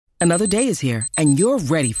Another day is here, and you're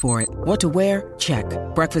ready for it. What to wear? Check.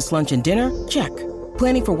 Breakfast, lunch, and dinner? Check.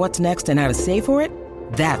 Planning for what's next and how to save for it?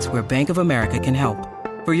 That's where Bank of America can help.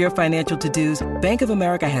 For your financial to-dos, Bank of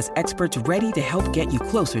America has experts ready to help get you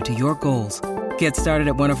closer to your goals. Get started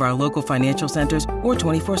at one of our local financial centers or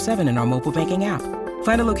 24/7 in our mobile banking app.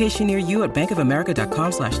 Find a location near you at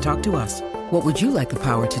bankofamerica.com/talktous. What would you like the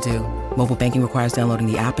power to do? Mobile banking requires downloading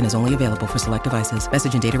the app and is only available for select devices.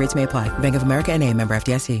 Message and data rates may apply. Bank of America N.A., member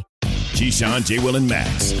FDIC. Keyshawn, J. Will, and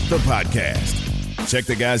Max, the podcast. Check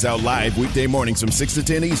the guys out live weekday mornings from 6 to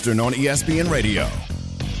 10 Eastern on ESPN Radio.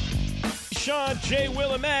 Keyshawn, J.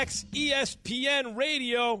 Will, and Max, ESPN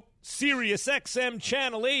Radio, Sirius XM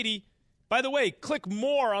Channel 80. By the way, click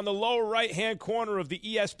more on the lower right-hand corner of the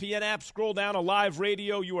ESPN app. Scroll down to live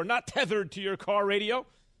radio. You are not tethered to your car radio.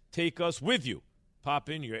 Take us with you. Pop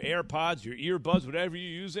in your AirPods, your earbuds, whatever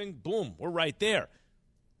you're using. Boom, we're right there.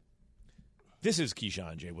 This is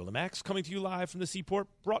Keyshawn, J. Will, and Max, coming to you live from the Seaport,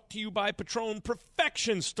 brought to you by Patron.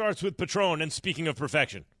 Perfection starts with Patron. And speaking of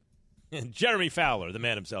perfection, Jeremy Fowler, the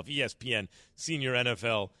man himself, ESPN senior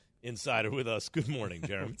NFL insider with us. Good morning,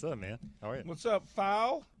 Jeremy. What's up, man? How are you? What's up,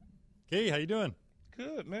 Fowl? Hey, how you doing?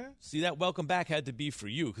 Good, man. See, that welcome back had to be for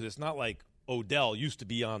you because it's not like Odell used to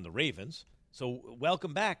be on the Ravens. So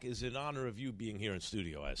welcome back is in honor of you being here in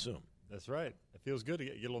studio, I assume. That's right. It feels good to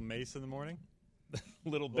get a little Mace in the morning.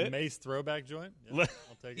 little bit. Mace throwback joint. Yeah,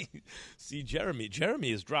 I'll take it. See, Jeremy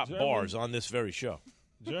has dropped bars on this very show.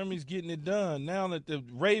 Jeremy's getting it done. Now that the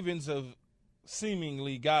Ravens have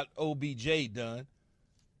seemingly got OBJ done,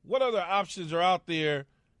 what other options are out there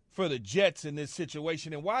for the Jets in this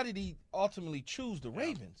situation, and why did he ultimately choose the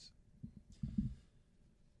Ravens?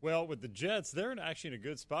 Well, with the Jets, they're actually in a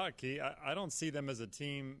good spot, Key. I don't see them as a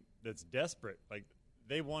team that's desperate. Like,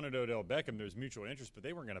 they wanted Odell Beckham. There was mutual interest, but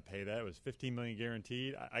they weren't going to pay that. It was $15 million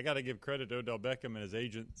guaranteed. I got to give credit to Odell Beckham and his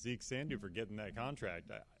agent, Zeke Sandu, for getting that contract.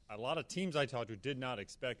 A lot of teams I talked to did not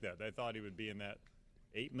expect that. They thought he would be in that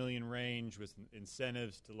 $8 million range with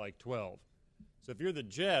incentives to like 12. So if you're the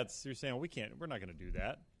Jets, you're saying, well, we're not going to do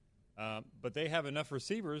that. But they have enough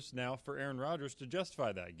receivers now for Aaron Rodgers to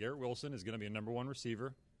justify that. Garrett Wilson is going to be a number one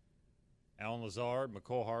receiver. Allen Lazard,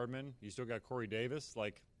 McCole Hardman. You still got Corey Davis.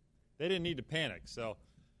 Like, they didn't need to panic. So,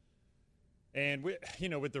 and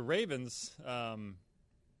with the Ravens,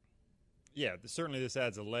 certainly this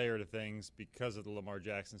adds a layer to things because of the Lamar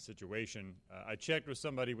Jackson situation. I checked with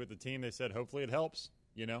somebody with the team. They said hopefully it helps.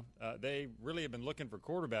 They really have been looking for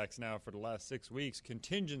quarterbacks now for the last 6 weeks,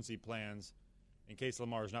 contingency plans in case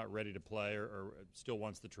Lamar's not ready to play or still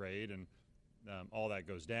wants to trade and all that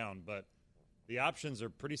goes down. But the options are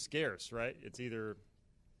pretty scarce, right? It's either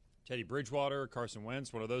Teddy Bridgewater, Carson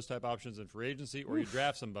Wentz, one of those type options in free agency, or you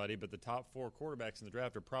draft somebody, but the top 4 quarterbacks in the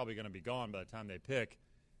draft are probably going to be gone by the time they pick.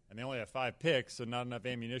 And they only have 5 picks, so not enough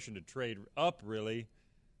ammunition to trade up, really.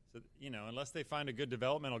 So, unless they find a good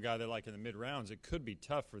developmental guy they like in the mid-rounds, it could be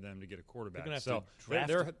tough for them to get a quarterback.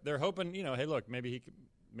 They're hoping, hey, look, maybe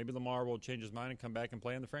Lamar will change his mind and come back and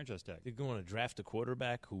play on the franchise tag. They're going to draft a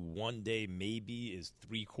quarterback who one day maybe is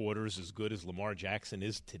 3/4 as good as Lamar Jackson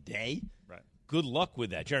is today. Right. Good luck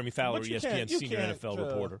with that. Jeremy Fowler, ESPN senior NFL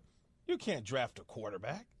reporter. You can't draft a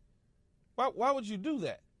quarterback. Why would you do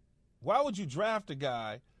that? Why would you draft a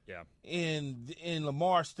guy and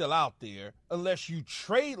Lamar still out there unless you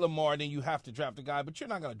trade Lamar, then you have to draft a guy. But you're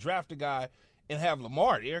not going to draft a guy and have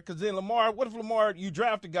Lamar there because then what if Lamar, you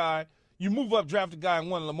draft a guy, you move up, draft a guy, and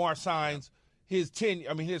when Lamar signs his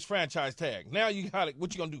franchise tag. Now you got it.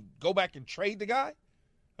 What you going to do? Go back and trade the guy?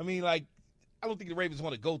 I don't think the Ravens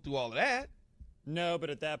want to go through all of that. No, but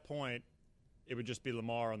at that point, it would just be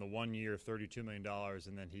Lamar on the 1 year, $32 million,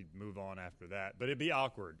 and then he'd move on after that. But it'd be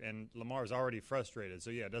awkward, and Lamar's already frustrated. So,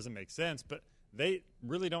 it doesn't make sense. But they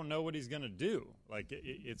really don't know what he's going to do. Like,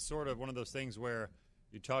 it's sort of one of those things where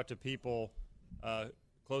you talk to people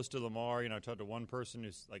close to Lamar. I talked to one person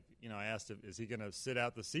who's like, I asked is he going to sit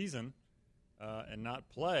out the season and not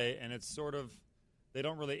play? And it's sort of they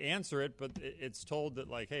don't really answer it, but it's told that,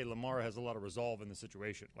 like, hey, Lamar has a lot of resolve in the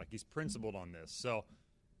situation. Like, he's principled on this. So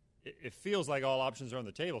it feels like all options are on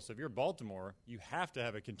the table. So if you're Baltimore, you have to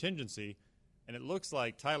have a contingency. And it looks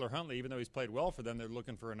like Tyler Huntley, even though he's played well for them, they're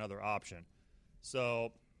looking for another option.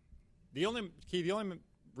 So the only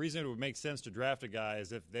reason it would make sense to draft a guy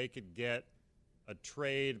is if they could get a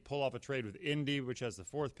trade, pull off a trade with Indy, which has the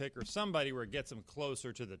 4th pick, or somebody where it gets them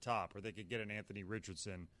closer to the top, or they could get an Anthony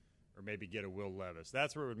Richardson or maybe get a Will Levis.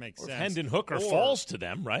 That's where it would make sense. Hendon Hooker falls to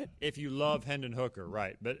them, right? If you love Hendon Hooker,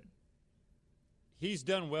 right. But he's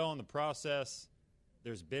done well in the process.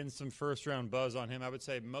 There's been some first-round buzz on him. I would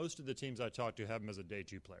say most of the teams I talked to have him as a day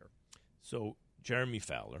 2 player. So, Jeremy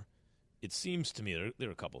Fowler, it seems to me there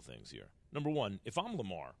are a couple things here. Number one, if I'm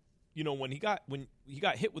Lamar, when he got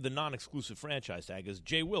hit with the non-exclusive franchise tag, as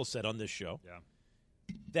Jay Will said on this show,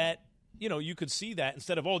 that you could see that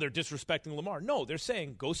instead of they're disrespecting Lamar. No, they're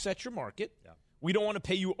saying go set your market. Yeah. We don't want to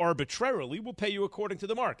pay you arbitrarily. We'll pay you according to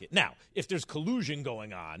the market. Now, if there's collusion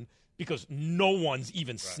going on because no one's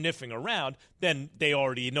even sniffing around, then they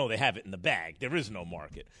already know they have it in the bag. There is no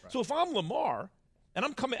market. Right. So if I'm Lamar and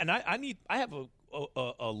I'm coming and I have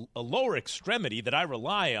a lower extremity that I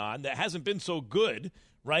rely on that hasn't been so good,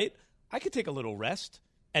 right? I could take a little rest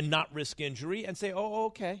and not risk injury and say,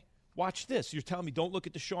 okay, watch this. You're telling me don't look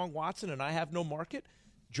at Deshaun Watson and I have no market?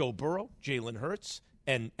 Joe Burrow, Jalen Hurts,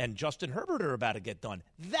 and Justin Herbert are about to get done.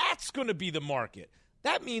 That's going to be the market.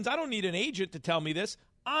 That means I don't need an agent to tell me this.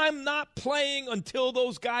 I'm not playing until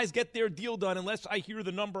those guys get their deal done unless I hear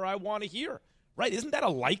the number I want to hear. Right? Isn't that a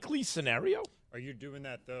likely scenario? Are you doing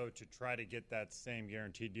that, though, to try to get that same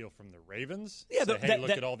guaranteed deal from the Ravens? Yeah. Hey, look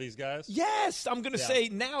at all these guys? Yes. I'm going to say,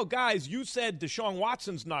 now, guys, you said Deshaun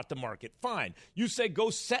Watson's not the market. Fine. You said go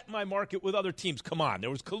set my market with other teams. Come on. There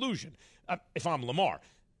was collusion. If I'm Lamar.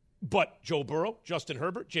 But Joe Burrow, Justin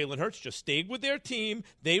Herbert, Jalen Hurts just stayed with their team.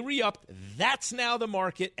 They re-upped. That's now the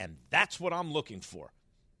market, and that's what I'm looking for.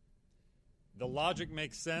 The logic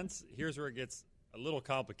makes sense. Here's where it gets a little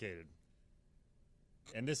complicated.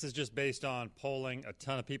 And this is just based on polling a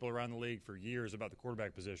ton of people around the league for years about the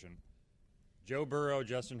quarterback position. Joe Burrow,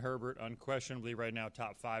 Justin Herbert, unquestionably right now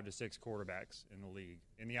top 5 to 6 quarterbacks in the league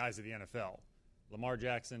in the eyes of the NFL. Lamar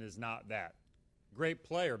Jackson is not that. Great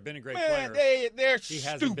player, been a great player. They're he stupid.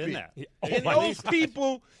 Hasn't been that. And those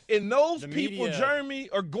people, Jeremy,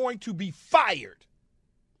 are going to be fired.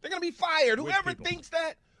 They're going to be fired. Whoever thinks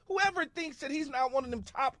that he's not one of them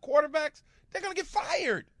top quarterbacks, they're going to get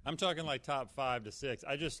fired. I'm talking like top 5 to 6.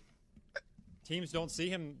 Teams don't see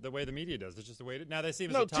him the way the media does. It's just the way it is. Now they see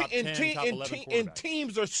him as a top 10, top 11 quarterback. And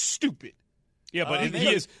teams are stupid. Yeah, but he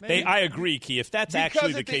is. I agree, Key. If that's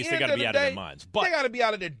actually the case, they got to be out of their minds. But they got to be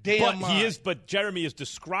out of their damn minds. But Jeremy is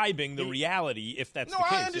describing the reality. If that's the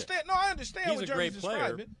case, I understand. No, I understand. He's what a great Jeremy's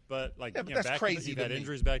player, but that's crazy. You've had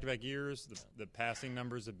injuries back-to-back years. The passing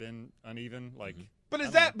numbers have been uneven. But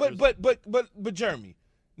is that? But Jeremy,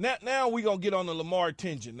 now we're gonna get on the Lamar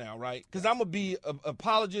tangent now, right? Because I'm gonna be an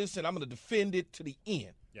apologist and I'm gonna defend it to the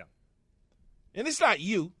end. Yeah. And it's not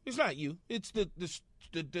you. It's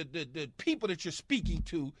the people that you're speaking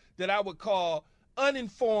to that I would call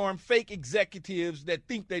uninformed fake executives that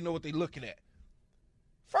think they know what they're looking at.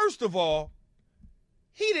 First of all,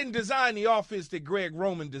 he didn't design the offense that Greg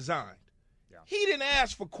Roman designed. Yeah. He didn't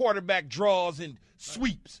ask for quarterback draws and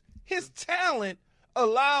sweeps. His talent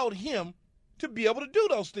allowed him to be able to do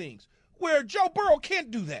those things, where Joe Burrow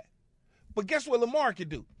can't do that. But guess what Lamar can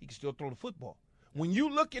do? He can still throw the football. When you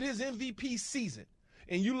look at his MVP season,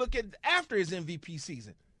 and you look at after his MVP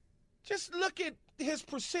season, just look at his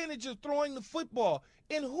percentage of throwing the football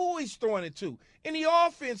and who he's throwing it to and the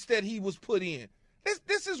offense that he was put in.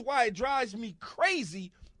 This is why it drives me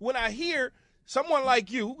crazy when I hear someone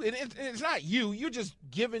like you, and it's not you, you're just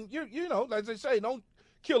giving, as they say, don't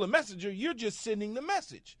kill a messenger, you're just sending the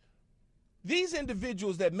message. These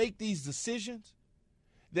individuals that make these decisions,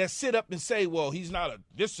 that sit up and say, well, he's not a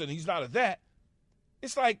this and he's not a that,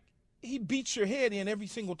 it's like, he beats your head in every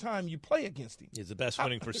single time you play against him. He's the best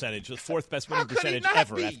winning percentage, the fourth best winning percentage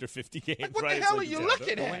ever after 50 games. Like, what right? the hell are you looking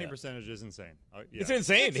at? The winning percentage is insane. It's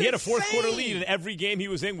insane. He had a fourth quarter lead in every game he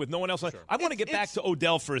was in with no one else. Sure. I want to get back to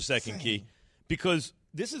Odell for a second, Key, because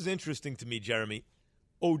this is interesting to me, Jeremy.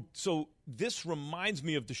 So this reminds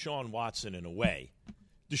me of Deshaun Watson in a way.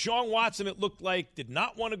 Deshaun Watson, it looked like, did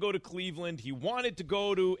not want to go to Cleveland. He wanted to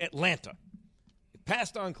go to Atlanta.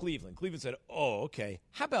 Passed on Cleveland. Cleveland said, okay,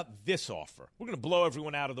 how about this offer? We're going to blow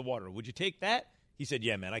everyone out of the water. Would you take that? He said,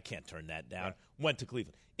 yeah, man, I can't turn that down. Right. Went to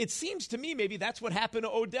Cleveland. It seems to me maybe that's what happened to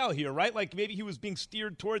Odell here, right? Like maybe he was being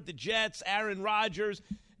steered toward the Jets, Aaron Rodgers,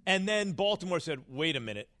 and then Baltimore said, wait a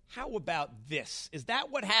minute, how about this? Is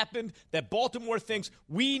that what happened? That Baltimore thinks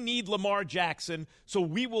we need Lamar Jackson, so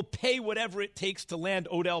we will pay whatever it takes to land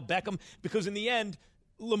Odell Beckham? Because in the end,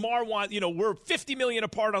 Lamar wants, we're $50 million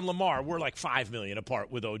apart on Lamar. We're like $5 million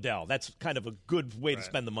apart with Odell. That's kind of a good way to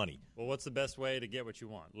spend the money. Well, what's the best way to get what you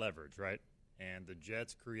want? Leverage, right? And the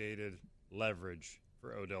Jets created leverage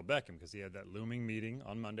for Odell Beckham because he had that looming meeting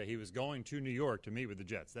on Monday. He was going to New York to meet with the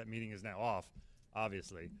Jets. That meeting is now off,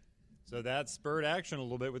 obviously. So that spurred action a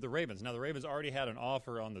little bit with the Ravens. Now, the Ravens already had an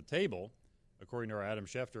offer on the table, according to our Adam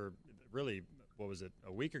Schefter, really, what was it,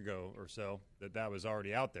 a week ago or so, that was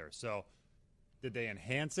already out there. So did they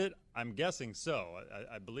enhance it? I'm guessing so.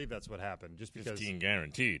 I believe that's what happened. Just because 15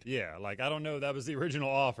 guaranteed. Yeah, I don't know. That was the original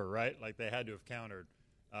offer, right? Like they had to have countered.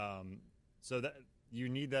 So that you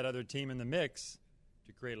need that other team in the mix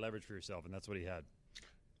to create leverage for yourself, and that's what he had.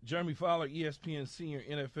 Jeremy Fowler, ESPN senior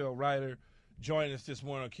NFL writer, joining us this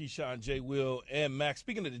morning on Keyshawn, J. Will, and Max.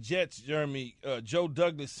 Speaking of the Jets, Jeremy, Joe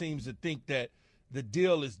Douglas seems to think that the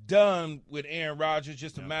deal is done with Aaron Rodgers,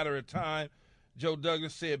 just a matter of time. Joe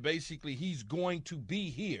Douglas said basically he's going to be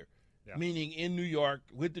here, meaning in New York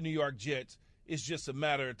with the New York Jets. It's just a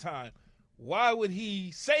matter of time. Why would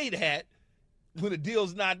he say that when the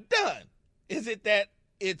deal's not done? Is it that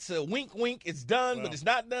it's a wink, wink, it's done, but it's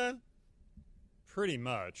not done? Pretty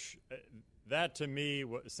much. That, to me,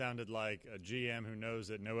 sounded like a GM who knows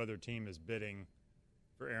that no other team is bidding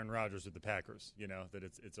for Aaron Rodgers with the Packers, that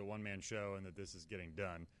it's a one-man show and that this is getting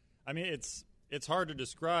done. I mean, it's hard to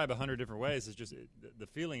describe 100 different ways. It's just the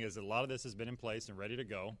feeling is that a lot of this has been in place and ready to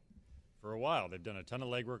go for a while. They've done a ton of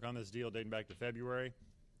legwork on this deal dating back to February.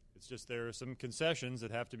 It's just there are some concessions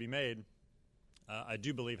that have to be made. I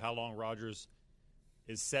do believe how long Rodgers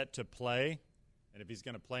is set to play, and if he's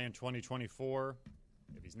going to play in 2024,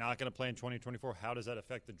 if he's not going to play in 2024, how does that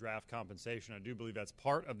affect the draft compensation? I do believe that's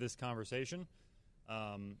part of this conversation,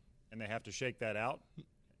 and they have to shake that out.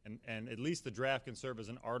 And at least the draft can serve as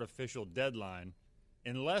an artificial deadline,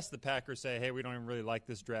 unless the Packers say, hey, we don't even really like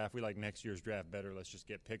this draft. We like next year's draft better. Let's just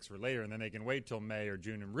get picks for later. And then they can wait till May or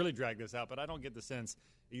June and really drag this out. But I don't get the sense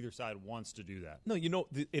either side wants to do that. No,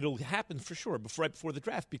 it'll happen for sure right before the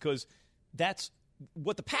draft, because that's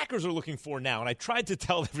what the Packers are looking for now. And I tried to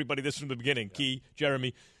tell everybody this from the beginning, Key,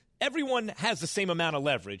 Jeremy. Everyone has the same amount of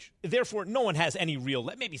leverage. Therefore, no one has any real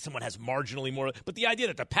 – maybe someone has marginally more. But the idea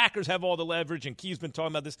that the Packers have all the leverage, and Key's been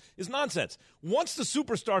talking about this, is nonsense. Once the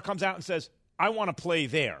superstar comes out and says, I want to play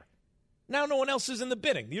there, now no one else is in the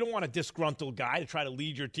bidding. You don't want a disgruntled guy to try to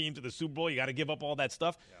lead your team to the Super Bowl. You got to give up all that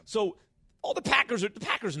stuff. Yeah. So all the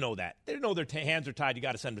Packers know that. They know their hands are tied. You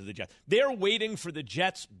got to send them to the Jets. They're waiting for the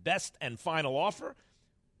Jets' best and final offer,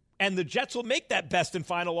 and the Jets will make that best and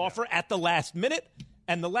final offer at the last minute.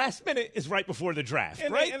 And the last minute is right before the draft,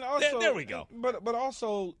 right? And also, there we go. But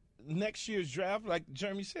also next year's draft, like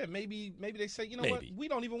Jeremy said, maybe they say, what, we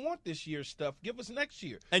don't even want this year's stuff. Give us next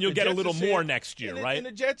year. And you'll get a little more next year, right? And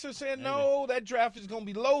the Jets are saying, no, that draft is going to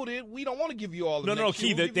be loaded. We don't want to give you all of it next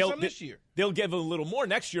year. We'll give you some this year. They'll give a little more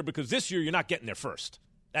next year, because this year you're not getting there first.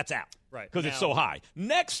 That's out. Right. Because it's so high.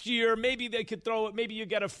 Next year, maybe they could throw it. Maybe you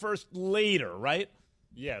get a first later, right?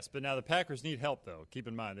 Yes, but now the Packers need help, though. Keep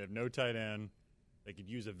in mind, they have no tight end. They could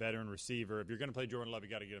use a veteran receiver. If you're going to play Jordan Love, you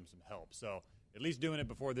got to get him some help. So at least doing it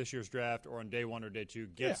before this year's draft or on day one or day two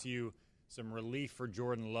gets you some relief for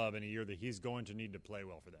Jordan Love in a year that he's going to need to play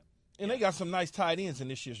well for them. And they got some nice tight ends in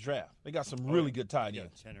this year's draft. They got some really good tight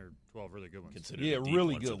ends. 10 or 12 really good ones. Considered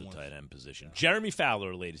really good ones. The tight end position. Yeah. Jeremy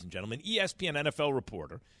Fowler, ladies and gentlemen, ESPN NFL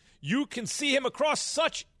reporter. You can see him across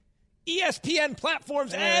such ESPN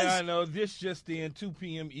platforms as... I know. This just in, 2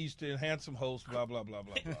 p.m. Eastern, handsome host, blah, blah, blah,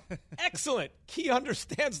 blah, blah. Excellent. Key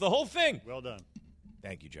understands the whole thing. Well done.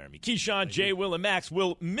 Thank you, Jeremy. Keyshawn, J. Will, and Max.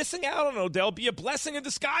 Will missing out on Odell be a blessing in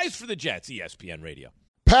disguise for the Jets? ESPN Radio.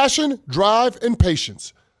 Passion, drive, and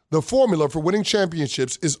patience. The formula for winning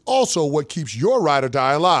championships is also what keeps your ride or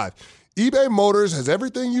die alive. eBay Motors has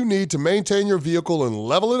everything you need to maintain your vehicle and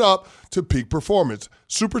level it up to peak performance.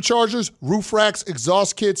 Superchargers, roof racks,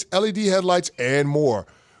 exhaust kits, LED headlights, and more.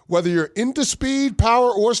 Whether you're into speed,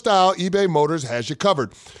 power, or style, eBay Motors has you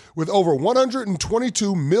covered. With over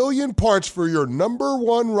 122 million parts for your number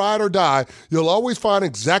one ride or die, you'll always find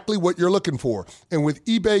exactly what you're looking for. And with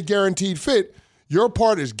eBay Guaranteed Fit, your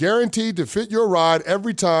part is guaranteed to fit your ride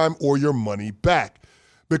every time or your money back.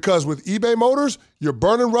 Because with eBay Motors, you're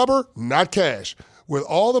burning rubber, not cash. With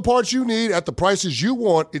all the parts you need at the prices you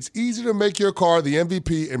want, it's easy to make your car the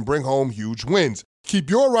MVP and bring home huge wins. Keep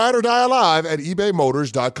your ride or die alive at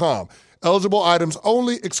ebaymotors.com. Eligible items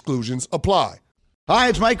only. Exclusions apply. Hi,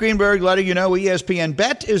 it's Mike Greenberg letting you know ESPN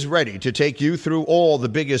Bet is ready to take you through all the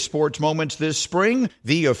biggest sports moments this spring.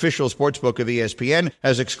 The official sportsbook of ESPN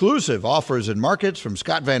has exclusive offers and markets from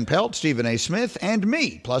Scott Van Pelt, Stephen A. Smith, and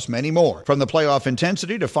me, plus many more. From the playoff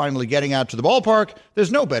intensity to finally getting out to the ballpark,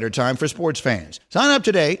 there's no better time for sports fans. Sign up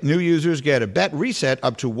today. New users get a bet reset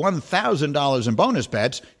up to $1,000 in bonus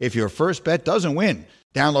bets if your first bet doesn't win.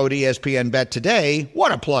 Download ESPN Bet today.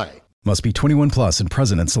 What a play. Must be 21 plus and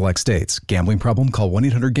present in select states. Gambling problem? Call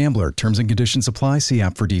 1-800-GAMBLER. Terms and conditions apply. See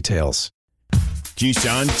app for details.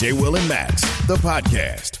 Keyshawn, J. Will, and Max, the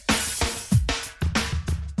podcast.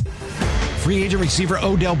 Free agent receiver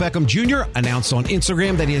Odell Beckham Jr. announced on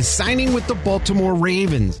Instagram that he is signing with the Baltimore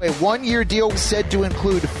Ravens. A one-year deal said to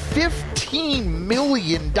include $15 $15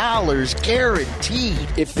 million guaranteed.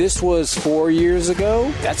 If this was 4 years ago,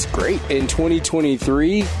 that's great. In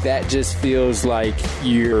 2023, that just feels like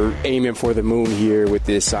you're aiming for the moon here with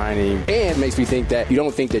this signing. And makes me think that you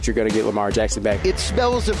don't think that you're going to get Lamar Jackson back. It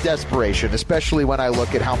smells of desperation, especially when I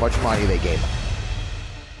look at how much money they gave him.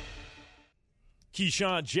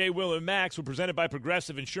 Keyshawn, J. Will, and Max were presented by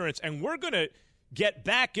Progressive Insurance, and we're going to get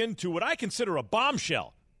back into what I consider a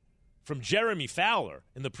bombshell from Jeremy Fowler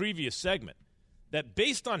in the previous segment, that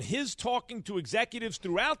based on his talking to executives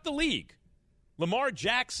throughout the league, Lamar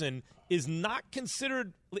Jackson is not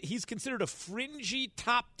considered – he's considered a fringy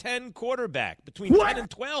top 10 quarterback between 10 and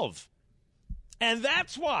 12. And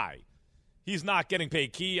that's why he's not getting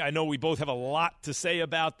paid. Key, I know we both have a lot to say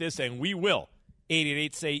about this, and we will.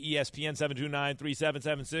 888-SAY-ESPN,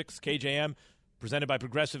 729-3776, KJM, presented by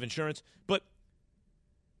Progressive Insurance. But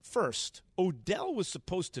first, Odell was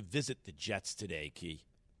supposed to visit the Jets today, Key.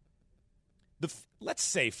 Let's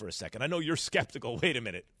say for a second, I know you're skeptical. Wait a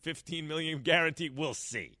minute, $15 million guaranteed. We'll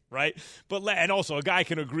see, right? But and also, a guy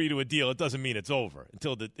can agree to a deal. It doesn't mean it's over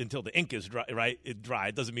until the ink is dry. Right? It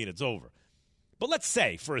doesn't mean it's over. But let's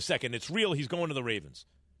say for a second it's real. He's going to the Ravens.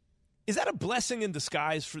 Is that a blessing in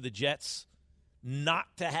disguise for the Jets not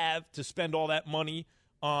to have to spend all that money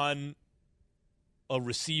on a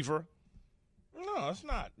receiver? No, it's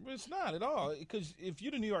not. It's not at all. Because if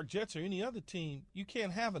you're the New York Jets or any other team, you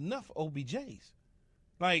can't have enough OBJs.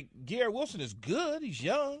 Like, Garrett Wilson is good. He's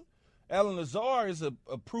young. Allen Lazard is a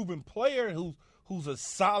proven player who's a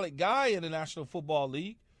solid guy in the National Football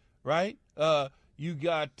League, right? You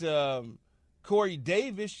got Corey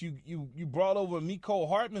Davis. You brought over Mecole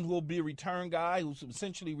Hardman, who will be a return guy, who's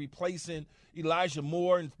essentially replacing Elijah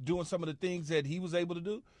Moore and doing some of the things that he was able to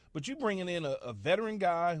do. But you bringing in a veteran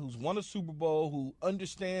guy who's won a Super Bowl, who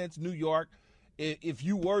understands New York. If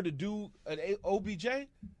you were to do an OBJ,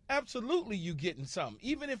 absolutely you getting something,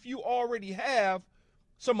 even if you already have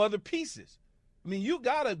some other pieces. I mean, you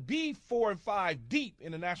got to be 4 and 5 deep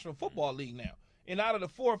in the National Football League now. And out of the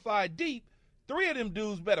 4 or 5 deep, 3 of them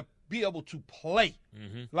dudes better be able to play,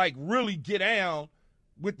 like really get down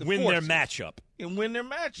with the win forces their matchup. And win their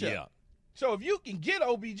matchup. Yeah. So if you can get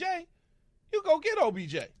OBJ, you go get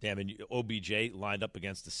OBJ. Damn, and OBJ lined up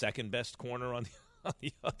against the second-best corner on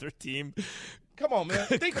the other team. Come on, man.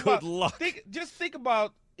 Good luck. Just think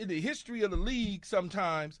about in the history of the league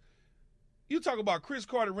sometimes, you talk about Chris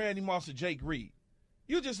Carter, Randy Moss, and Jake Reed.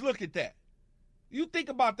 You just look at that. You think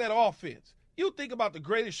about that offense. You think about the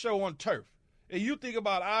greatest show on turf. And you think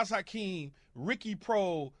about Oz Hakeem, Ricky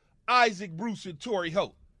Prohl, Isaac Bruce, and Torrey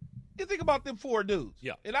Holt. You think about them 4 dudes.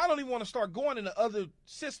 Yeah. And I don't even want to start going into other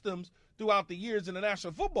systems throughout the years in the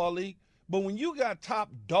National Football League. But when you got top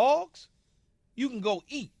dogs, you can go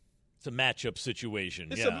eat. It's a matchup situation.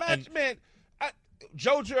 It's a match, man.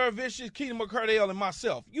 Joe Jurevicius, Keenan McCardale, and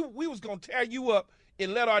myself, we was going to tear you up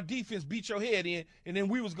and let our defense beat your head in, and then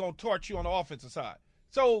we was going to torch you on the offensive side.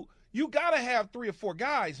 So you got to have 3 or 4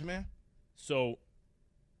 guys, man. So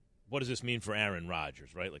what does this mean for Aaron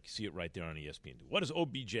Rodgers, right? Like you see it right there on ESPN. What does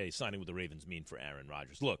OBJ signing with the Ravens mean for Aaron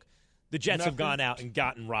Rodgers? Look, the Jets have gone out and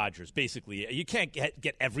gotten Rodgers. Basically, you can't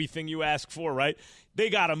get everything you ask for, right? They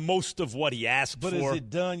got him most of what he asked for. But is it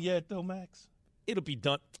done yet, though, Max? It'll be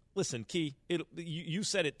done. Listen, Key, you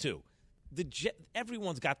said it too.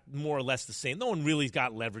 Everyone's got more or less the same. No one really's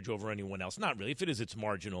got leverage over anyone else. Not really. If it is, it's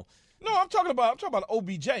marginal. No, I'm talking about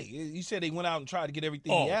OBJ. You said they went out and tried to get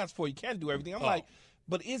everything he asked for. You can't do everything. I'm like,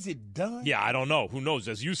 but is it done? Yeah, I don't know. Who knows?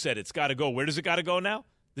 As you said, it's got to go. Where does it got to go now?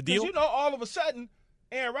 The deal? Because, all of a sudden,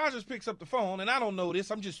 Aaron Rodgers picks up the phone, and I don't know this.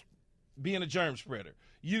 I'm just being a germ spreader.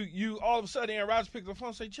 You all of a sudden, Aaron Rodgers picks up the phone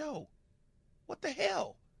and say, Joe, what the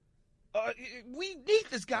hell? We need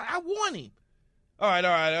this guy. I want him. All right.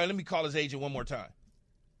 Let me call his agent one more time.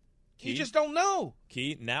 Key, you just don't know.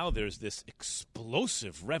 Key, now there's this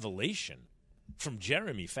explosive revelation from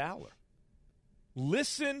Jeremy Fowler.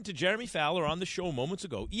 Listen to Jeremy Fowler on the show moments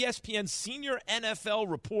ago. ESPN senior NFL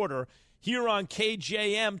reporter here on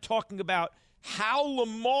KJM talking about how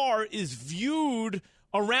Lamar is viewed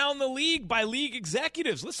around the league by league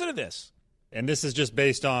executives. Listen to this. And this is just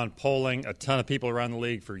based on polling a ton of people around the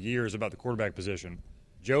league for years about the quarterback position.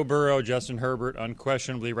 Joe Burrow, Justin Herbert,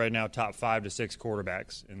 unquestionably right now top 5 to 6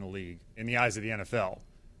 quarterbacks in the league in the eyes of the NFL.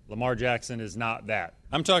 Lamar Jackson is not that.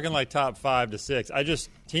 I'm talking like top 5 to 6.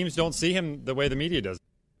 Teams don't see him the way the media does.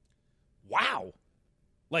 Wow.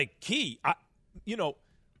 Like, Key,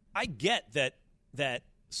 I get that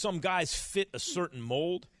some guys fit a certain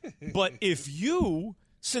mold, but if you,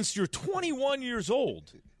 since you're 21 years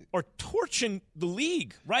old, are torching the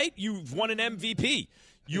league, right? You've won an MVP.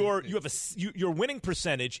 your winning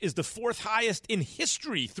percentage is the fourth highest in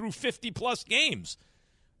history through 50-plus games.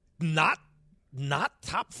 Not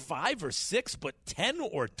top 5 or 6, but 10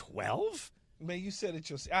 or 12? Man, you said it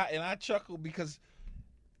yourself. And I chuckle because,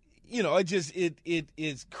 it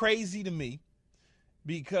is crazy to me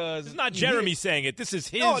because. It's not Jeremy saying it. This is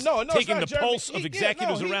his taking the pulse of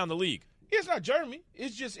executives around the league. It's not Jeremy.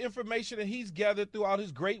 It's just information that he's gathered throughout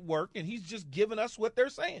his great work, and he's just giving us what they're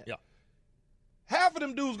saying. Yeah. Half of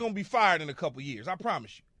them dudes going to be fired in a couple years, I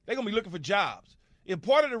promise you. They're going to be looking for jobs. And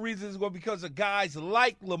part of the reason is because of guys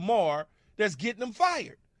like Lamar that's getting them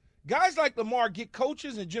fired. Guys like Lamar get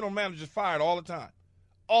coaches and general managers fired all the time.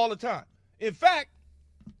 All the time. In fact,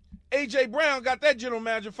 A.J. Brown got that general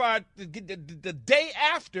manager fired the day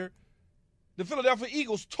after the Philadelphia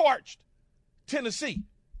Eagles torched Tennessee.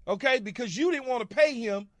 Okay, because you didn't want to pay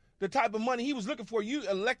him the type of money he was looking for. You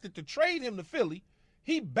elected to trade him to Philly.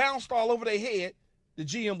 He bounced all over their head. The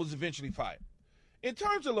GM was eventually fired. In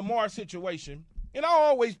terms of Lamar's situation, and I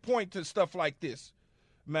always point to stuff like this,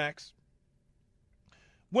 Max.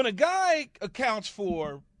 When a guy accounts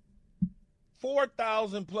for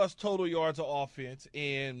 4,000 plus total yards of offense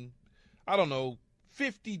and,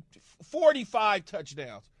 45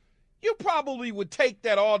 touchdowns, you probably would take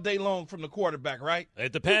that all day long from the quarterback, right?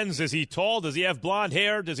 It depends. Is he tall? Does he have blonde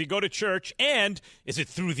hair? Does he go to church? And is it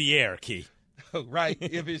through the air, Key? Right.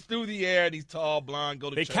 If it's through the air and he's tall, blonde, go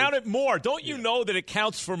to church. They count it more. Don't you know that it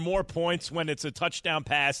counts for more points when it's a touchdown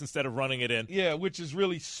pass instead of running it in? Yeah, which is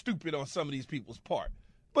really stupid on some of these people's part.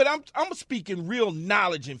 But I'm speaking real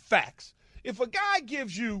knowledge and facts. If a guy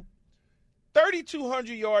gives you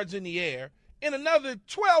 3,200 yards in the air and another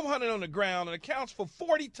 1,200 on the ground and accounts for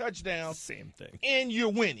 40 touchdowns. Same thing. And you're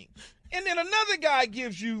winning. And then another guy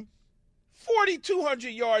gives you 4,200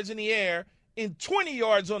 yards in the air and 20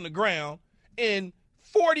 yards on the ground and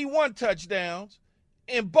 41 touchdowns,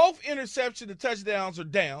 and both interceptions and touchdowns are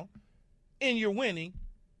down, and you're winning.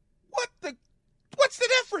 What's the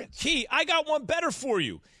difference? Key, I got one better for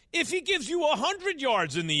you. If he gives you 100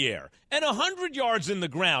 yards in the air and 100 yards in the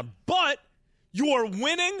ground, but you're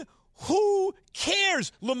winning, who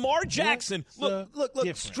cares? Lamar Jackson, look,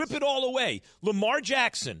 strip it all away. Lamar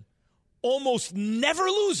Jackson almost never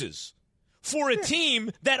loses for a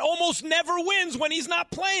team that almost never wins when he's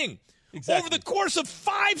not playing. Exactly. Over the course of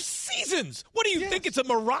 5 seasons. What do you think? It's a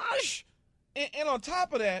mirage? And on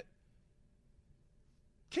top of that,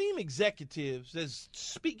 team executives that's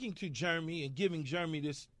speaking to Jeremy and giving Jeremy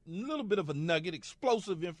this little bit of a nugget,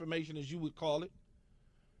 explosive information as you would call it.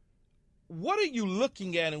 What are you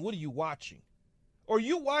looking at and what are you watching? Are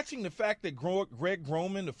you watching the fact that Greg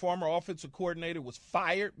Roman, the former offensive coordinator, was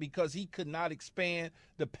fired because he could not expand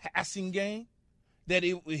the passing game? That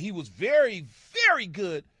he was very, very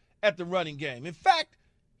good at the running game. In fact,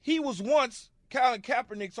 he was once Colin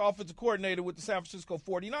Kaepernick's offensive coordinator with the San Francisco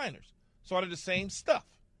 49ers. Sort of the same stuff.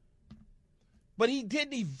 But he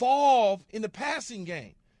didn't evolve in the passing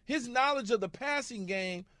game. His knowledge of the passing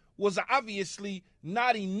game was obviously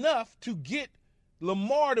not enough to get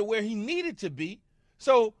Lamar to where he needed to be.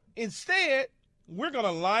 So instead, we're going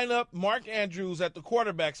to line up Mark Andrews at the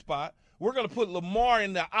quarterback spot. We're going to put Lamar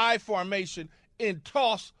in the I formation and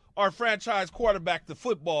toss our franchise quarterback the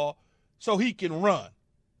football so he can run.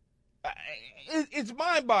 It's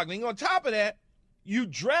mind-boggling. On top of that, you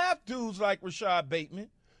draft dudes like Rashad Bateman.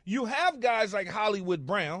 You have guys like Hollywood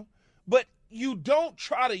Brown, but you don't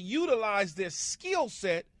try to utilize their skill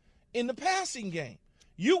set in the passing game.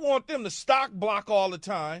 You want them to stock block all the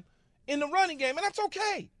time in the running game, and that's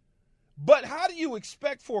okay. But how do you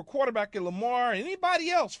expect for a quarterback like Lamar, and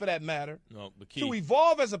anybody else for that matter, to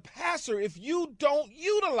evolve as a passer if you don't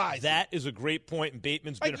utilize it? That is a great point, and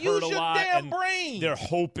Bateman's been hurt a lot. Damn brain. They're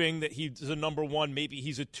hoping that he's a number 1, maybe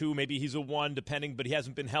he's a 2, maybe he's a 1, depending, but he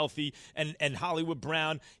hasn't been healthy. And Hollywood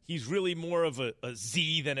Brown, he's really more of a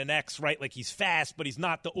Z than an X, right? Like he's fast, but he's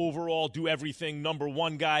not the overall do-everything number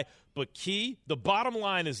 1 guy. But Key, the bottom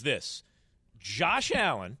line is this. Josh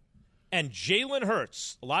Allen and Jalen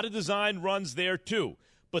Hurts, a lot of design runs there too.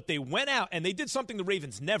 But they went out and they did something the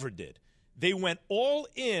Ravens never did. They went all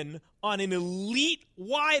in on an elite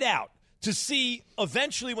wideout to see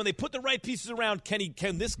eventually when they put the right pieces around,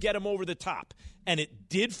 can this get him over the top? And it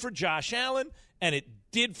did for Josh Allen, and it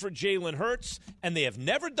did for Jalen Hurts, and they have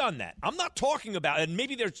never done that. I'm not talking about, and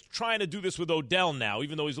maybe they're trying to do this with Odell now,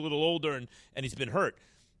 even though he's a little older and he's been hurt.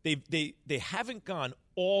 They haven't gone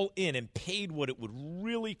all in and paid what it would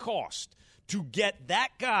really cost to get that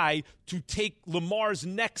guy to take Lamar's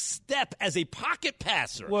next step as a pocket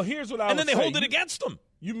passer. Well, here's what I would say. And then they hold it against him.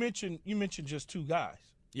 You mentioned just 2 guys.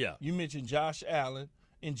 Yeah. You mentioned Josh Allen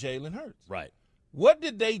and Jalen Hurts. Right. What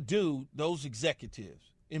did they do, those executives?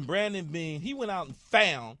 and Brandon Beane, he went out and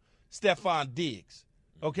found Stephon Diggs,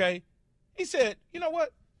 okay? He said, you know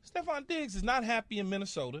what? Stephon Diggs is not happy in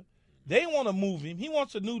Minnesota. They want to move him. He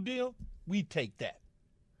wants a new deal. We take that.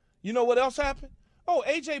 You know what else happened? Oh,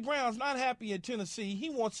 A.J. Brown's not happy in Tennessee. He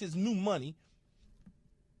wants his new money.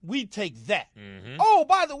 We take that. Mm-hmm. Oh,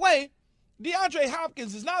 by the way, DeAndre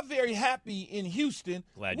Hopkins is not very happy in Houston.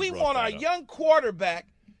 We want our young quarterback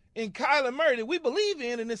in Kyler Murray that we believe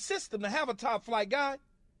in this system to have a top-flight guy.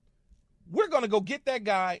 We're going to go get that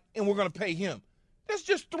guy, and we're going to pay him. That's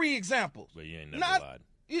just 3 examples. But you ain't never lied.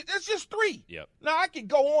 That's just 3. Yep. Now, I could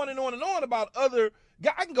go on and on and on about other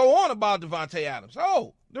guys. I can go on about Devontae Adams.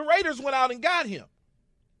 Oh, the Raiders went out and got him.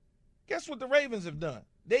 Guess what the Ravens have done?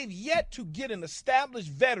 They've yet to get an established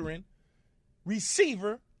veteran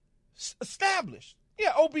receiver established.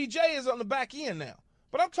 Yeah, OBJ is on the back end now.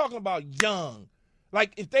 But I'm talking about young.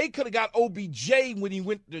 Like, if they could have got OBJ when he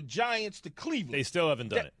went the Giants to Cleveland. They still haven't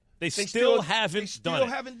done it. They still haven't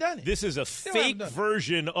done it. This is a fake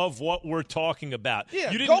version of what we're talking about.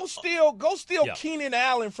 Yeah, go steal Keenan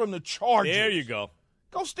Allen from the Chargers. There you go.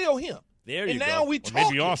 Go steal him. There you go. And now we talking.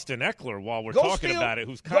 Maybe Austin Eckler while we're talking about it,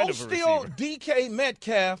 who's kind of a receiver. Go steal DK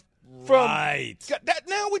Metcalf from that.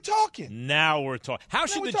 Now we're talking. How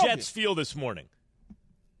should the Jets feel this morning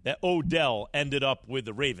that Odell ended up with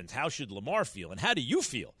the Ravens? How should Lamar feel? And how do you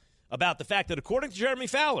feel about the fact that, according to Jeremy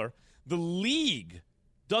Fowler, the league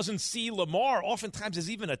doesn't see Lamar oftentimes as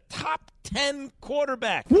even a top 10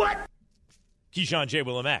 quarterback? What? Keyshawn, J.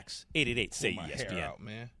 Will, and Max, 888-SAY-ESPN. Hair out,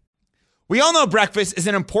 man. We all know breakfast is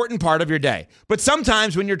an important part of your day, but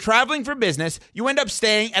sometimes when you're traveling for business, you end up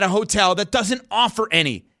staying at a hotel that doesn't offer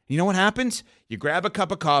any. You know what happens? You grab a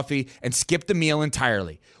cup of coffee and skip the meal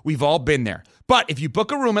entirely. We've all been there. But if you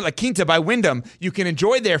book a room at La Quinta by Wyndham, you can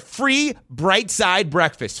enjoy their free Bright Side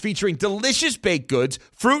breakfast featuring delicious baked goods,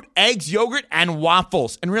 fruit, eggs, yogurt, and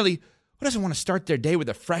waffles. And really, who doesn't want to start their day with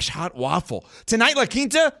a fresh hot waffle? Tonight, La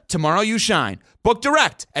Quinta, tomorrow you shine. Book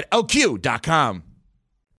direct at LQ.com.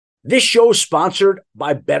 This show is sponsored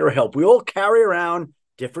by BetterHelp. We all carry around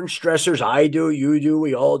different stressors. I do, you do,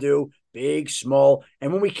 we all do, big, small.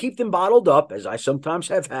 And when we keep them bottled up, as I sometimes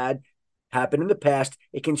have had happen in the past,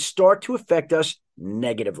 it can start to affect us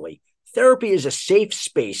negatively. Therapy is a safe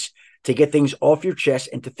space to get things off your chest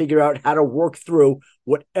and to figure out how to work through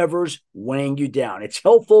whatever's weighing you down. It's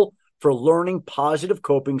helpful for learning positive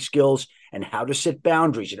coping skills and how to set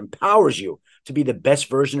boundaries. It empowers you to be the best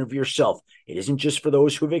version of yourself. It isn't just for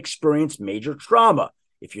those who have experienced major trauma.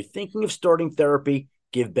 If you're thinking of starting therapy,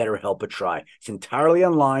 give BetterHelp a try. It's entirely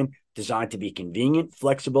online, designed to be convenient,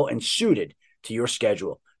 flexible, and suited to your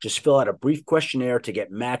schedule. Just fill out a brief questionnaire to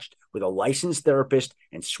get matched with a licensed therapist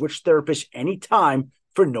and switch therapists anytime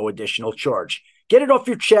for no additional charge. Get it off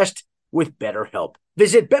your chest with BetterHelp.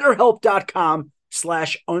 Visit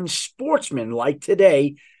BetterHelp.com/unsportsmanlike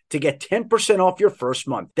today to get 10% off your first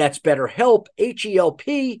month. That's BetterHelp,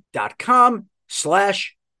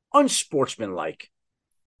 HELP.com/unsportsmanlike.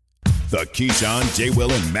 The Keyshawn, J.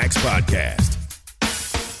 Will, and Max podcast.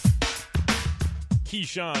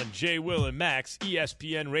 Keyshawn, J. Will, and Max,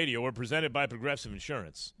 ESPN Radio, are presented by Progressive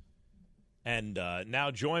Insurance. And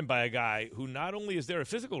now joined by a guy who not only is there a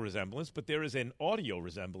physical resemblance, but there is an audio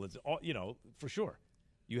resemblance, for sure.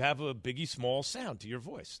 You have a Biggie Small sound to your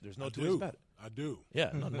voice. There's no two ways about it. I do.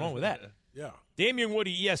 Yeah, nothing wrong with that. Yeah. Damian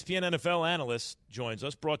Woody, ESPN NFL analyst, joins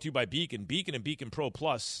us, brought to you by Beacon. Beacon and Beacon Pro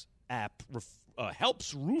Plus app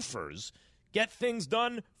helps roofers get things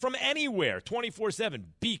done from anywhere,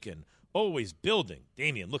 24/7. Beacon, always building.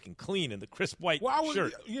 Damian looking clean in the crisp white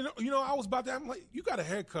shirt. I was about to. I'm like, you got a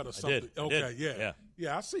haircut or something? I did.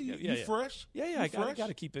 Yeah. I see you. You fresh? Yeah. I got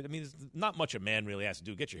to keep it. I mean, there's not much a man really has to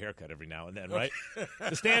do. Get your haircut every now and then, right?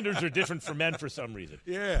 The standards are different for men for some reason.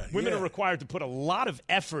 Yeah. Women are required to put a lot of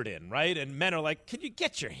effort in, right? And men are like, can you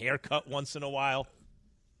get your haircut once in a while?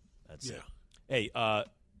 That's it. Hey,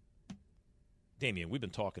 Damian, we've been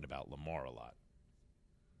talking about Lamar a lot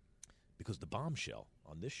because the bombshell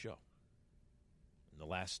on this show in the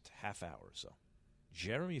last half hour or so,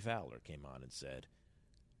 Jeremy Fowler came on and said,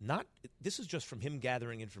 this is just from him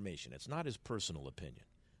gathering information. It's not his personal opinion.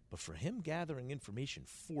 But for him gathering information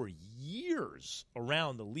for years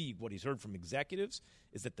around the league, what he's heard from executives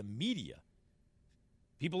is that the media,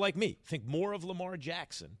 people like me, think more of Lamar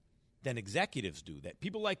Jackson than executives do. That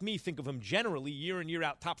people like me think of him generally year in, year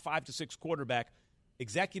out, top 5 to 6 quarterback.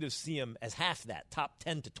 Executives see him as half that, top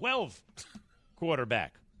 10 to 12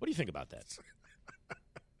 quarterback. What do you think about that?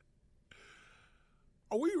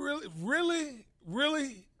 Are we really?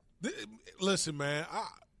 Listen, man.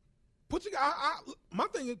 My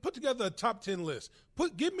thing is put together a top 10 list.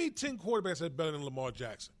 Give me 10 quarterbacks that are better than Lamar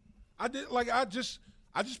Jackson. I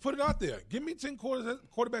I just put it out there. Give me 10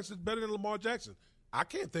 quarterbacks that's better than Lamar Jackson. I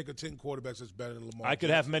can't think of 10 quarterbacks that's better than Lamar I could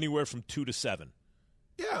Jackson. have them anywhere from 2 to 7.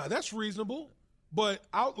 Yeah, that's reasonable. But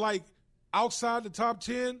outside the top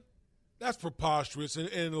 10, that's preposterous.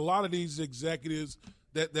 And a lot of these executives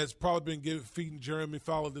that's probably been feeding Jeremy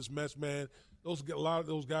Fowler this mess, man. A lot of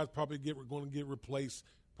those guys probably going to get replaced.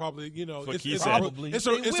 Probably, it's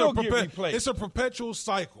a perpetual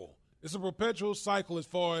cycle. It's a perpetual cycle as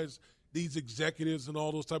far as these executives and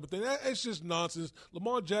all those type of things. It's just nonsense.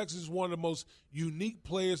 Lamar Jackson is one of the most unique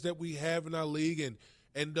players that we have in our league.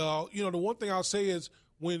 And the one thing I'll say is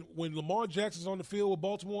when Lamar Jackson's on the field with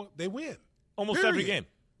Baltimore, they win. Almost every game.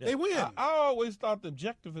 Yeah. They win. I always thought the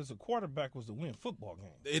objective as a quarterback was to win football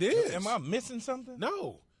games. It is. Am I missing something?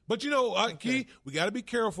 No. But, Key, we got to be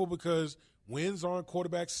careful because wins aren't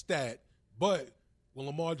quarterback stat. But when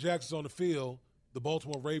Lamar Jackson's on the field, the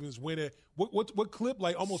Baltimore Ravens win it. What clip?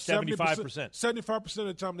 Like almost 75%. 75% of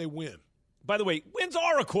the time they win. By the way, wins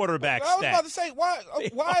are a quarterback I was stat. about to say,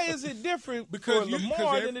 why is it different for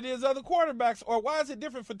Lamar than it is other quarterbacks? Or why is it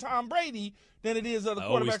different for Tom Brady than it is other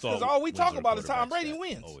quarterbacks? Because all we talk about is Tom Brady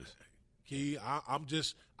wins. Always. Key, I'm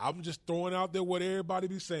just throwing out there what everybody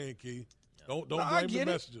be saying, Key. Don't blame the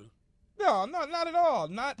messenger. No, not at all.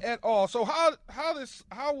 Not at all. So how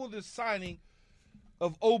will this signing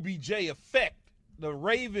of OBJ affect the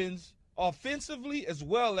Ravens offensively as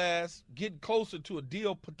well as getting closer to a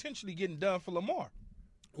deal potentially getting done for Lamar?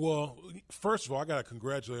 Well, first of all, I got to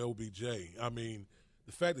congratulate OBJ. I mean,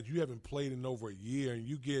 the fact that you haven't played in over a year and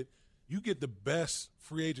you get the best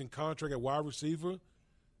free agent contract at wide receiver,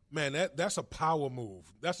 man, that's a power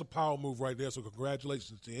move. That's a power move right there, so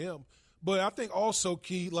congratulations to him. But I think also,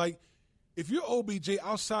 Key, like, if you're OBJ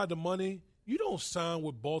outside the money, you don't sign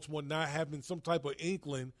with Baltimore not having some type of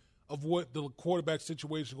inkling of what the quarterback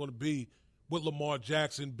situation is going to be with Lamar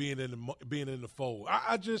Jackson being in the fold.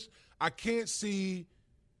 I can't see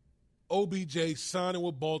OBJ signing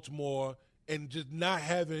with Baltimore and just not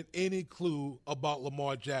having any clue about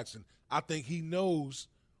Lamar Jackson. I think he knows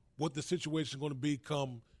what the situation is going to be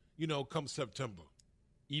come September.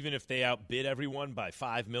 Even if they outbid everyone by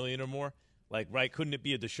 $5 million or more, couldn't it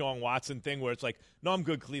be a Deshaun Watson thing where it's like, no, I'm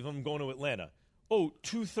good, Cleveland, I'm going to Atlanta. Oh,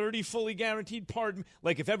 $230 fully guaranteed, pardon.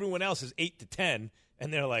 Like if everyone else is 8 to 10,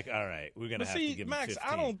 and they're like, all right, we're gonna have to give Max, him 15.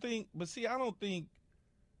 I don't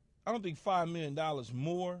think $5 million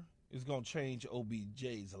more is gonna change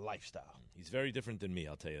OBJ's lifestyle. He's very different than me,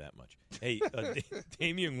 I'll tell you that much. Hey,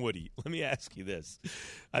 Damian Woody, let me ask you this.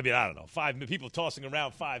 I mean, I don't know, people tossing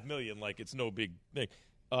around $5 million like it's no big thing.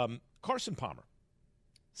 Carson Palmer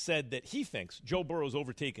said that he thinks Joe Burrow's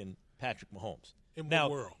overtaken Patrick Mahomes. In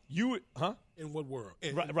what world? In what world?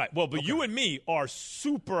 Right. Well, but okay. You and me are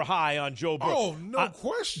super high on Joe Burrow. Oh, no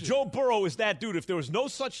question. Joe Burrow is that dude. If there was no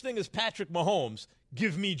such thing as Patrick Mahomes,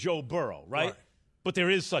 give me Joe Burrow, right? But there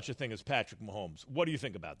is such a thing as Patrick Mahomes. What do you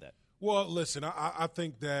think about that? Well, listen, I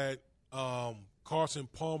think that Carson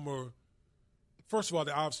Palmer, first of all,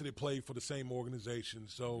 they played for the same organization,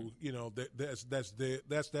 so that's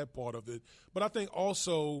that part of it. But I think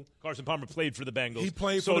also Carson Palmer played for the Bengals. He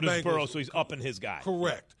played for the Bengals. So does Burrow, so he's upping his guy.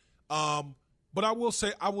 Correct. But I will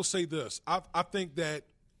say this. I think that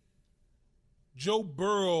Joe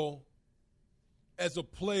Burrow, as a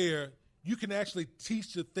player, you can actually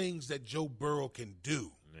teach the things that Joe Burrow can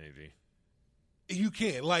do. Maybe. You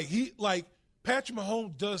can. Like Patrick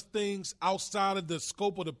Mahomes does things outside of the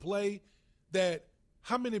scope of the play that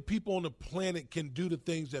how many people on the planet can do the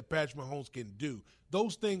things that Patrick Mahomes can do?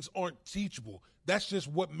 Those things aren't teachable. That's just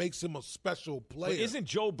what makes him a special player. But isn't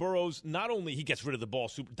Joe Burrow's, not only he gets rid of the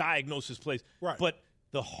ball, diagnoses plays, right, but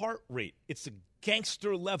the heart rate, it's a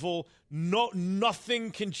gangster level. Nothing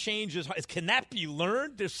can change his heart. Can that be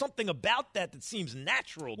learned? There's something about that seems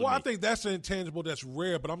natural to me. I think that's an intangible that's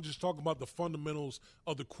rare, but I'm just talking about the fundamentals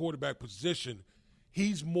of the quarterback position.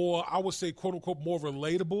 He's more, I would say, quote unquote, more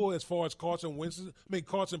relatable as far as Carson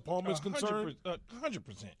Palmer is concerned.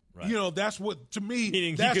 100%. Right. That's what, to me,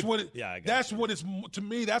 Meaning that's what it's, to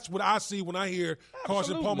me, that's what I see when I hear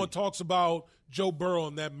Carson Palmer talks about Joe Burrow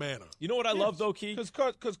in that manner. You know what I love, though, Key?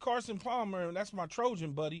 Because Carson Palmer, and that's my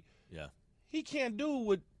Trojan buddy, he can't do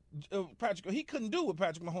what he couldn't do what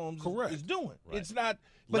Patrick Mahomes is doing. Right. It's not,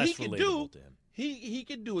 but less he can do, he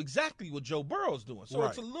can do exactly what Joe Burrow's doing. So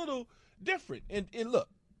it's a little different. And look,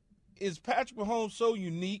 is Patrick Mahomes so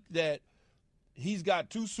unique that he's got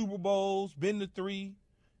 2 Super Bowls, been to 3,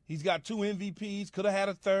 he's got 2 MVPs, could have had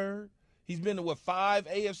a 3rd. He's been to 5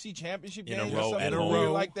 AFC Championship games or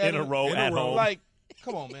something like that. In a row at home. Like,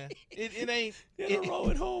 come on, man. It ain't in a row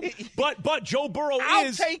at home. But Joe Burrow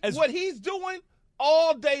I'll take what he's doing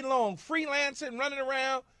all day long, freelancing, running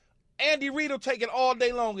around, Andy Reid will take it all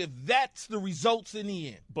day long if that's the results in the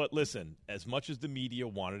end. But listen, as much as the media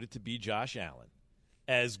wanted it to be Josh Allen,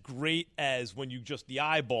 as great as when you just the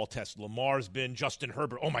eyeball test Lamar's been, Justin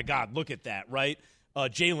Herbert, oh my God, look at that, right?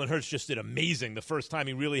 Jalen Hurts just did amazing the first time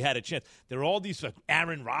he really had a chance. There are all these,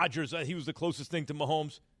 Aaron Rodgers, he was the closest thing to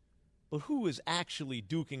Mahomes. But who is actually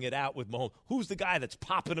duking it out with Mahomes? Who's the guy that's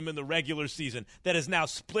popping him in the regular season that has now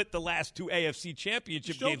split the last two AFC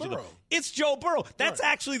championship games? It's Joe Burrow. That's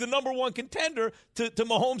actually the number one contender to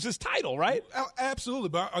Mahomes' title, right? Absolutely.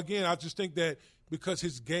 But again, I just think that because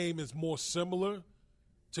his game is more similar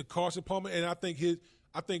to Carson Palmer, and I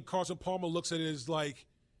think Carson Palmer looks at it as like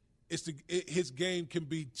his game can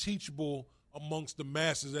be teachable amongst the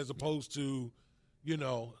masses as opposed to,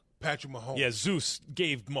 Patrick Mahomes. Yeah, Zeus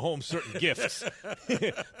gave Mahomes certain gifts.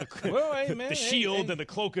 The shield and the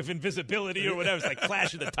cloak of invisibility or whatever. It's like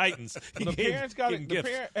Clash of the Titans. The parents got to get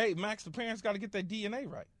their DNA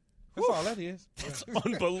right. That's all that is. That's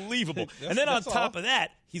unbelievable. And then on top of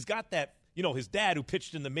that, he's got that, his dad who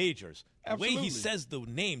pitched in the majors. Absolutely. The way he says the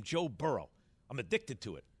name Joe Burrow, I'm addicted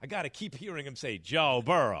to it. I got to keep hearing him say Joe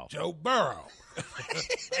Burrow. Joe Burrow.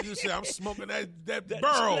 I just say I'm smoking that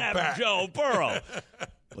Burrow pack. Joe Burrow.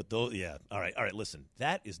 But all right, listen.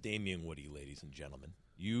 That is Damian Woody, ladies and gentlemen.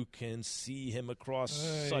 You can see him across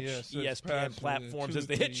such ESPN platforms as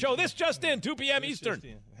The Hit Show. This just in, 2 p.m. Eastern.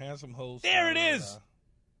 Handsome host. There it is.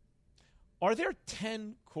 Are there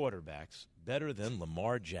 10 quarterbacks better than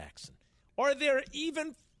Lamar Jackson? Are there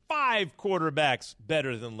even 5 quarterbacks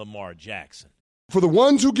better than Lamar Jackson? For the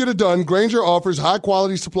ones who get it done, Grainger offers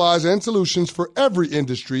high-quality supplies and solutions for every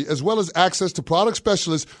industry, as well as access to product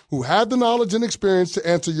specialists who have the knowledge and experience to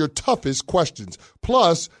answer your toughest questions.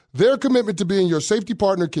 Plus, their commitment to being your safety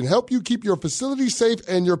partner can help you keep your facility safe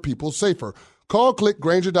and your people safer. Call, click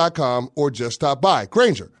Grainger.com, or just stop by.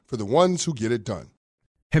 Grainger, for the ones who get it done.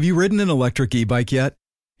 Have you ridden an electric e-bike yet?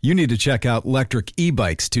 You need to check out Electric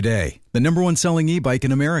E-Bikes today, the #1 selling e-bike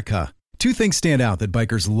in America. 2 things stand out that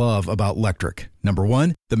bikers love about Electric. Number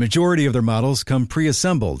 1, the majority of their models come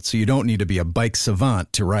pre-assembled, so you don't need to be a bike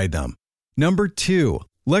savant to ride them. Number 2,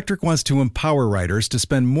 Electric wants to empower riders to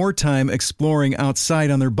spend more time exploring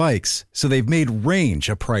outside on their bikes, so they've made range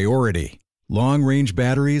a priority. Long-range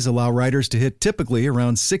batteries allow riders to hit typically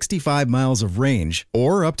around 65 miles of range,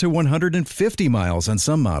 or up to 150 miles on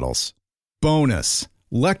some models. Bonus,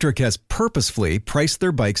 Electric has purposefully priced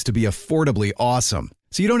their bikes to be affordably awesome,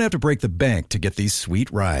 so you don't have to break the bank to get these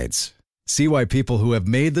sweet rides. See why people who have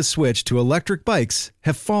made the switch to electric bikes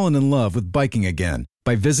have fallen in love with biking again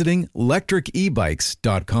by visiting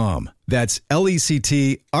electricebikes.com. That's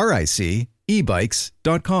LECTRIC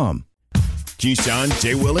ebikes.com. Keyshawn,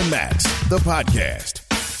 J. Will, and Max, the podcast.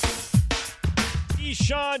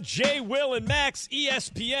 Keyshawn, J. Will, and Max,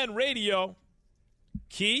 ESPN Radio.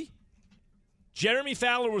 Key, Jeremy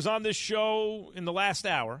Fowler was on this show in the last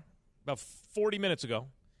hour, about 40 minutes ago,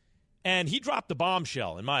 and he dropped a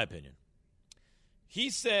bombshell, in my opinion. He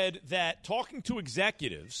said that talking to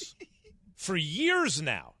executives for years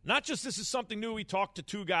now, not just this is something new, he talked to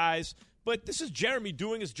 2 guys, but this is Jeremy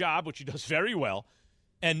doing his job, which he does very well,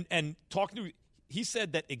 and talking to, he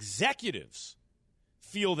said that executives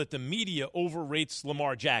feel that the media overrates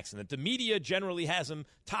Lamar Jackson, that the media generally has him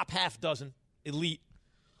top half dozen, elite,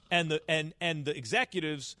 and the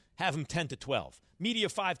executives have him 10 to 12. Media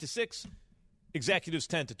 5 to 6, executives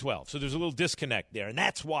 10 to 12. So there's a little disconnect there, and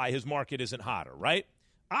that's why his market isn't hotter, right?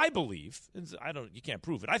 I believe, you can't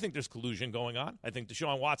prove it. I think there's collusion going on. I think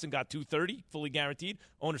Deshaun Watson got $230, fully guaranteed.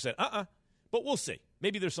 Owner said, but we'll see.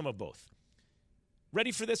 Maybe there's some of both.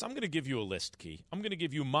 Ready for this? I'm going to give you a list, Key. I'm going to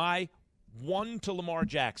give you my 1 to Lamar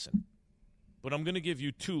Jackson, but I'm going to give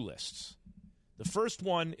you 2 lists. The first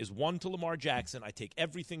one is 1 to Lamar Jackson. I take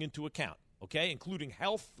everything into account, okay, including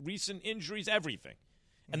health, recent injuries, everything.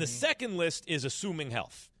 And the second list is assuming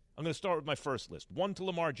health. I'm going to start with my first list, 1 to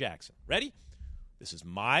Lamar Jackson. Ready? This is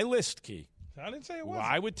my list, Key. I didn't say it was.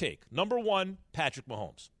 I would take number 1, Patrick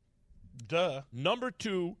Mahomes. Duh. Number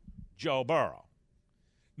 2, Joe Burrow.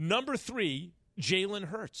 Number 3, Jalen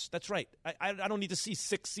Hurts. That's right. I don't need to see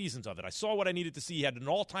 6 seasons of it. I saw what I needed to see. He had an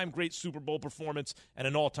all-time great Super Bowl performance and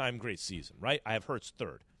an all-time great season, right? I have Hurts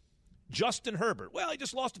 3rd. Justin Herbert. Well, he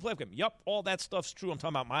just lost a playoff game. Yup, all that stuff's true. I'm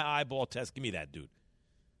talking about my eyeball test. Give me that, dude.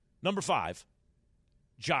 Number 5,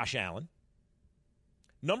 Josh Allen.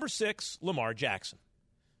 Number 6, Lamar Jackson.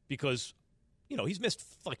 Because, he's missed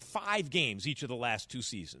like 5 games each of the last 2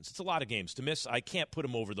 seasons. It's a lot of games to miss. I can't put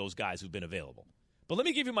him over those guys who've been available. But let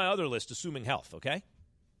me give you my other list, assuming health, okay?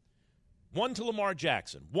 1 to Lamar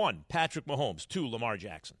Jackson. 1, Patrick Mahomes. 2, Lamar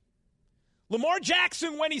Jackson. Lamar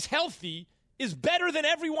Jackson, when he's healthy, is better than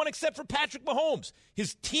everyone except for Patrick Mahomes.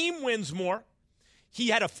 His team wins more. He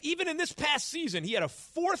had even in this past season, he had a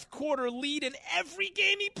fourth quarter lead in every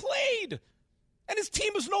game he played. And his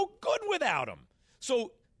team was no good without him.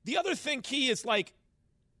 So the other thing, Key, is like,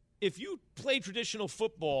 if you play traditional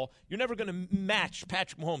football, you're never going to match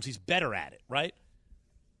Patrick Mahomes. He's better at it, right?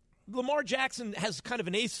 Lamar Jackson has kind of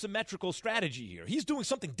an asymmetrical strategy here. He's doing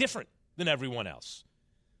something different than everyone else.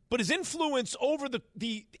 But his influence over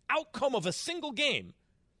the outcome of a single game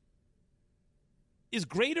is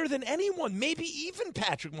greater than anyone, maybe even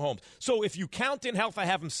Patrick Mahomes. So if you count in health, I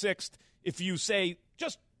have him sixth. If you say,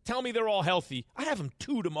 just tell me they're all healthy, I have him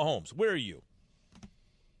 2 to Mahomes. Where are you?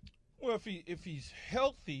 Well, if he's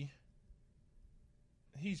healthy,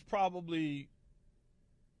 he's probably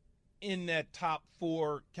in that top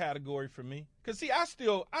 4 category for me. Because, see, I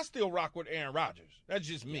still rock with Aaron Rodgers. That's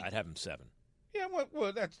just me. Yeah, I'd have him 7. Yeah,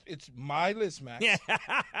 well, it's my list, Max. Yeah.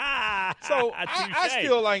 So I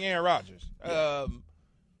still like Aaron Rodgers. Yeah.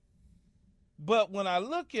 But when I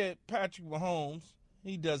look at Patrick Mahomes,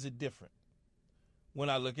 he does it different. When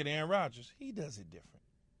I look at Aaron Rodgers, he does it different.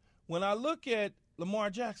 When I look at Lamar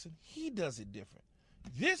Jackson, he does it different.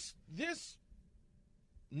 This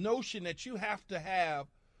notion that you have to have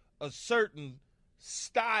a certain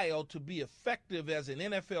style to be effective as an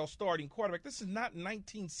NFL starting quarterback, this is not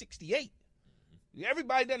 1968.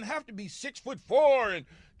 Everybody doesn't have to be 6'4" and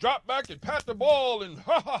drop back and pat the ball and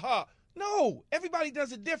ha. No, everybody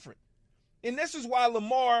does it different. And this is why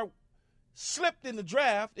Lamar slipped in the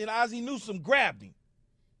draft and Ozzie Newsome grabbed him.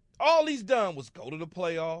 All he's done was go to the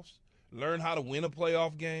playoffs, learn how to win a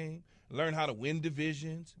playoff game, learn how to win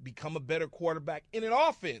divisions, become a better quarterback in an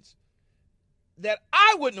offense that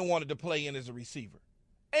I wouldn't have wanted to play in as a receiver.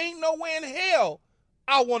 Ain't no way in hell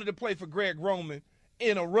I wanted to play for Greg Roman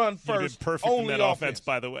in a run first. You'd have been perfect only in that offense,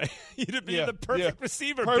 by the way. You'd have been the perfect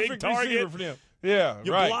receiver, perfect big target. Receiver for them. Yeah,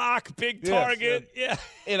 you right. block, big target. Yeah.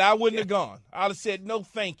 And I wouldn't have gone. I'd have said no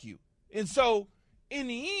thank you. And so in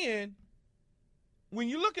the end, when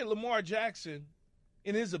you look at Lamar Jackson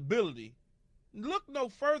and his ability, look no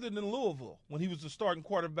further than Louisville when he was the starting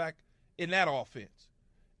quarterback in that offense.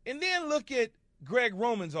 And then look at Greg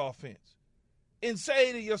Roman's offense and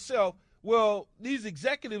say to yourself, well, these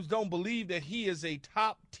executives don't believe that he is a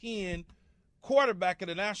top 10 quarterback in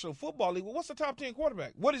the National Football League. Well, what's a top 10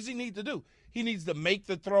 quarterback? What does he need to do? He needs to make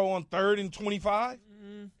the throw on 3rd and 25?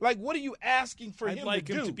 Like, what are you asking for him to do? I'd like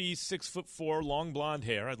him to be 6'4", long blonde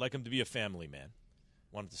hair. I'd like him to be a family man.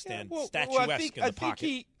 Want him to stand statuesque in the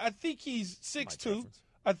pocket. I think he's 6'2".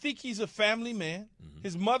 I think he's a family man. Mm-hmm.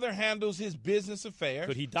 His mother handles his business affairs.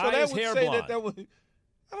 Could he dye his hair blonde?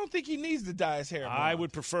 I don't think he needs to dye his hair blonde. I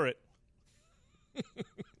would prefer it.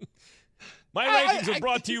 My rankings are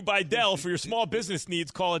brought to you by Dell. For your small business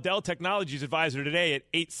needs, call a Dell Technologies advisor today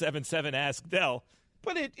at 877-ASK-DELL.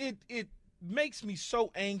 But it makes me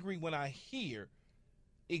so angry when I hear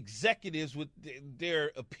executives with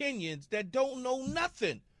their opinions that don't know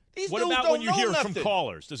nothing. What about when you hear from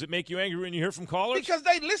callers? Does it make you angry when you hear from callers? Because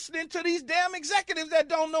they listening to these damn executives that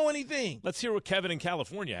don't know anything. Let's hear what Kevin in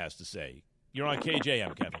California has to say. You're on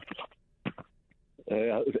KJM, Kevin. Hey,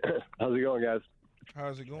 how's it going, guys?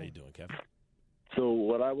 How's it going? How you doing, Kevin? So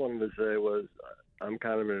what I wanted to say was I'm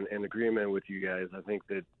kind of in agreement with you guys. I think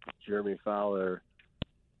that Jeremy Fowler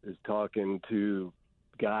is talking to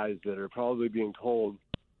guys that are probably being told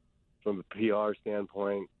from a PR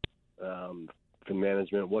standpoint, from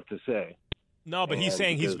management, what to say. No, but he's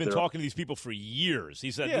saying he's been talking to these people for years.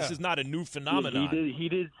 He said this is not a new phenomenon. He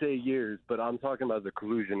did say years, but I'm talking about the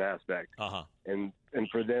collusion aspect. Uh-huh. And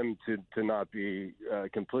for them to not be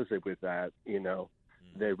complicit with that,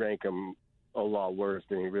 they rank him a lot worse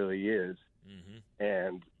than he really is. Mm-hmm.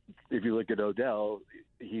 And if you look at Odell,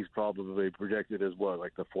 he's probably projected as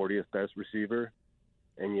like the 40th best receiver,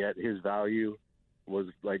 and yet his value was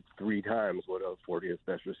like 3 times what a 40th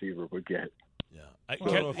best receiver would get.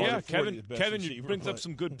 Yeah, Kevin brings up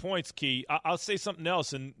some good points, Key. I'll say something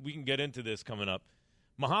else, and we can get into this coming up.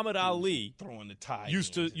 Muhammad Ali throwing the tie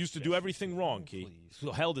used to do everything wrong, Key.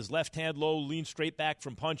 So held his left hand low, leaned straight back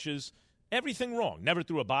from punches. Everything wrong. Never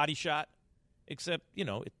threw a body shot, except,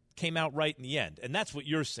 it came out right in the end. And that's what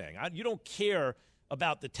you're saying. You don't care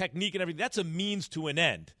about the technique and everything. That's a means to an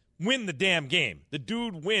end. Win the damn game. The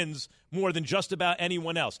dude wins more than just about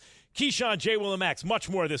anyone else. Keyshawn, J. Will, and Max, much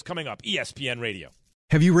more of this coming up. ESPN Radio.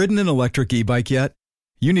 Have you ridden an electric e-bike yet?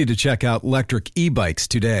 You need to check out Electric E-Bikes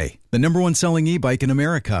today, the #1 selling e-bike in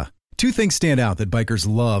America. 2 things stand out that bikers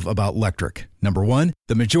love about Electric. Number 1,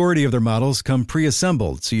 the majority of their models come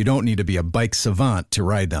pre-assembled, so you don't need to be a bike savant to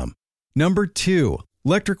ride them. Number 2,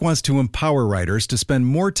 Lectric wants to empower riders to spend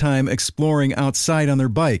more time exploring outside on their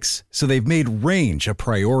bikes, so they've made range a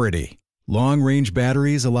priority. Long-range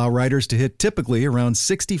batteries allow riders to hit typically around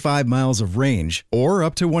 65 miles of range or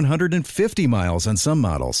up to 150 miles on some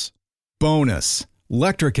models. Bonus!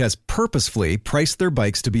 Lectric has purposefully priced their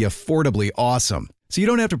bikes to be affordably awesome, so you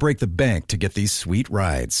don't have to break the bank to get these sweet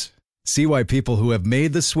rides. See why people who have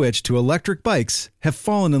made the switch to electric bikes have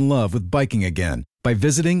fallen in love with biking again by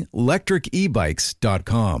visiting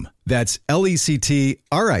lectricebikes.com. That's LECTRIC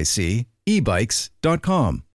ebikes.com.